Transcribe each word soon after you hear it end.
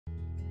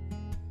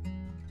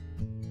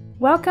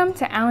Welcome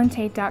to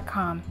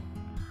allentate.com,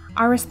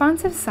 our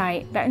responsive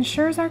site that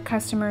ensures our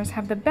customers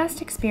have the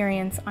best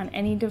experience on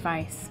any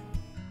device.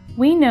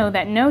 We know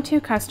that no two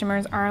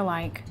customers are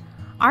alike.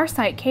 Our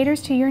site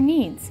caters to your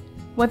needs,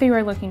 whether you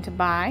are looking to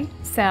buy,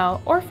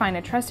 sell, or find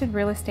a trusted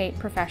real estate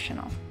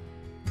professional.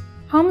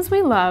 Homes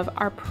we love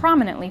are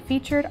prominently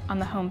featured on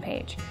the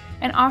homepage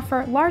and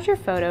offer larger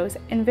photos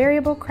and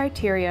variable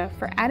criteria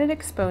for added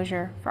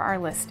exposure for our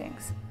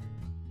listings.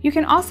 You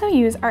can also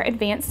use our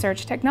advanced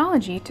search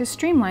technology to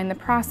streamline the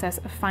process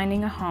of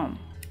finding a home.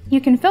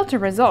 You can filter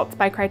results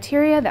by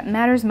criteria that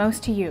matters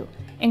most to you,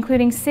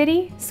 including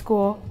city,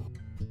 school,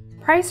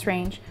 price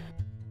range,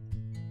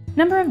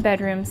 number of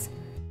bedrooms,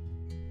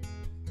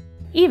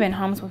 even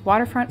homes with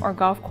waterfront or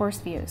golf course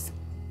views.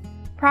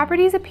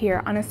 Properties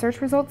appear on a search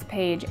results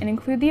page and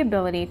include the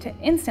ability to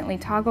instantly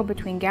toggle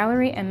between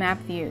gallery and map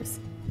views,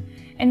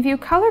 and view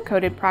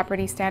color-coded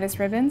property status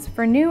ribbons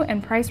for new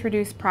and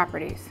price-reduced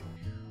properties.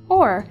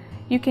 Or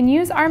you can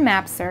use our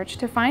map search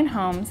to find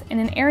homes in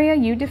an area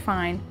you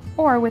define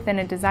or within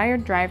a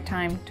desired drive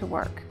time to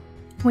work.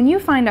 When you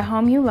find a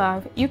home you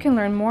love, you can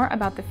learn more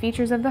about the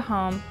features of the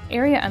home,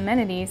 area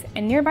amenities,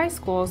 and nearby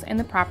schools in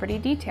the property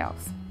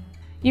details.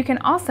 You can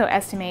also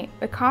estimate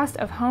the cost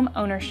of home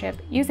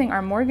ownership using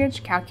our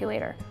mortgage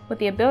calculator with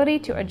the ability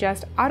to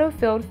adjust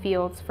auto-filled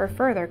fields for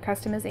further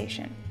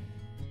customization.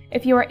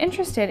 If you are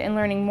interested in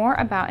learning more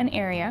about an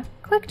area,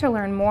 click to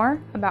learn more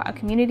about a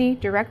community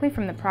directly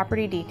from the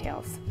property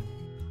details.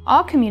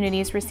 All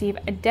communities receive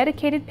a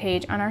dedicated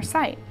page on our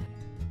site,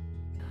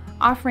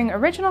 offering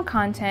original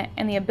content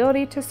and the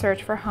ability to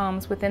search for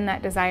homes within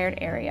that desired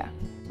area.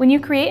 When you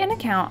create an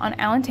account on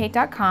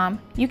allentate.com,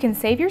 you can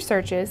save your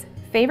searches,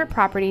 favorite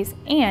properties,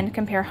 and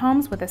compare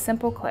homes with a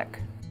simple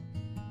click.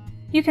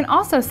 You can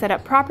also set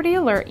up property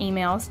alert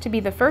emails to be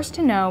the first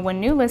to know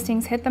when new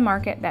listings hit the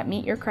market that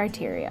meet your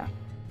criteria.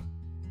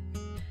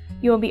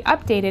 You will be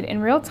updated in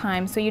real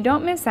time so you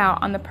don't miss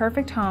out on the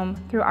perfect home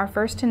through our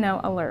first to know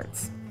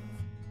alerts.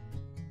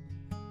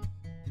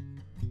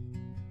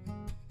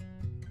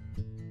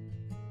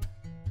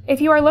 If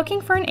you are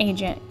looking for an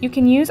agent, you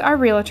can use our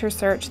realtor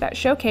search that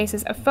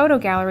showcases a photo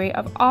gallery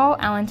of all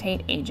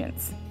Allentate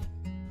agents.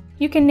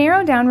 You can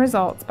narrow down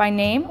results by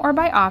name or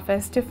by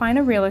office to find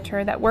a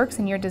realtor that works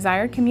in your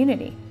desired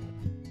community.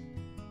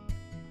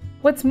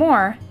 What's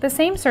more, the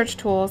same search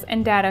tools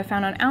and data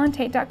found on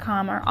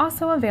allentate.com are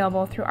also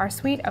available through our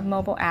suite of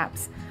mobile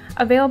apps,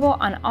 available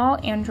on all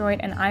Android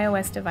and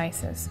iOS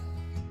devices.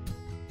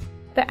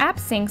 The app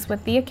syncs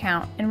with the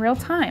account in real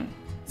time,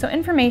 so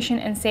information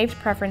and saved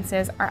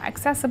preferences are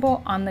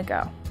accessible on the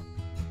go.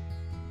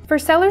 For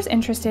sellers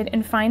interested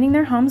in finding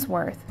their home's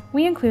worth,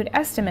 we include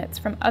estimates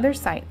from other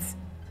sites.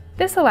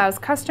 This allows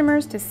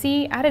customers to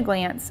see at a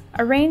glance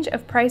a range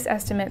of price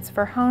estimates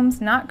for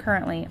homes not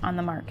currently on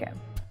the market.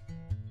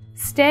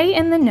 Stay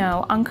in the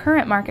know on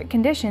current market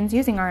conditions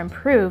using our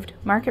improved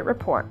market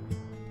report.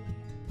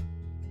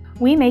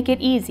 We make it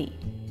easy.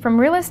 From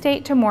real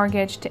estate to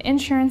mortgage to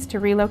insurance to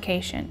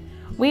relocation,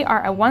 we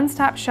are a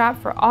one-stop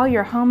shop for all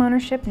your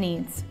homeownership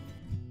needs.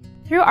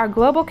 Through our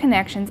global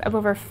connections of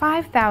over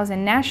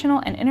 5,000 national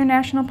and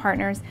international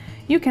partners,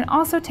 you can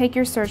also take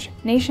your search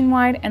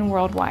nationwide and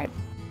worldwide.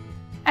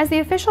 As the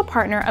official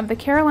partner of the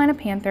Carolina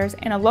Panthers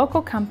and a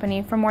local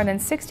company for more than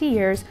 60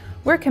 years,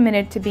 we're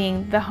committed to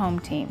being the home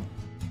team.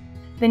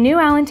 The new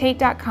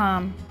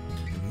allentate.com.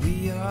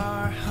 We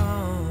are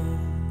home.